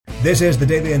This is the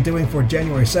Daily Undoing for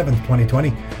January 7th, 2020.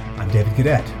 I'm David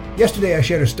Cadet. Yesterday I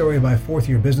shared a story of my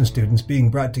fourth-year business students being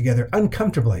brought together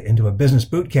uncomfortably into a business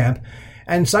boot camp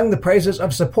and sung the praises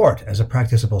of support as a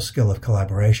practicable skill of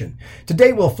collaboration.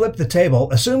 Today we'll flip the table,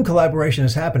 assume collaboration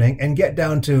is happening, and get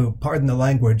down to, pardon the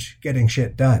language, getting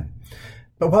shit done.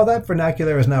 But while that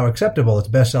vernacular is now acceptable as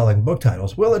best-selling book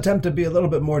titles, we'll attempt to be a little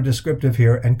bit more descriptive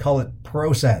here and call it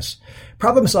process.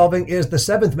 Problem solving is the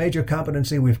seventh major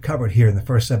competency we've covered here in the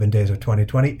first 7 days of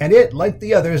 2020, and it, like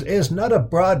the others, is not a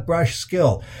broad brush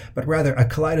skill, but rather a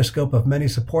kaleidoscope of many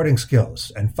supporting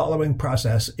skills, and following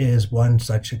process is one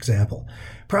such example.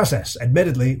 Process,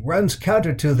 admittedly, runs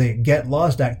counter to the get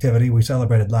lost activity we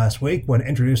celebrated last week when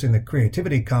introducing the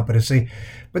creativity competency,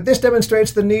 but this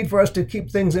demonstrates the need for us to keep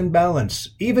things in balance.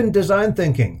 Even design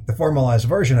thinking, the formalized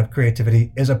version of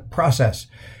creativity, is a process.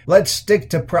 Let's stick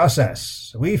to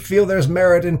process. We feel there's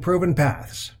merit in proven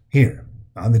paths here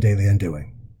on the Daily Undoing.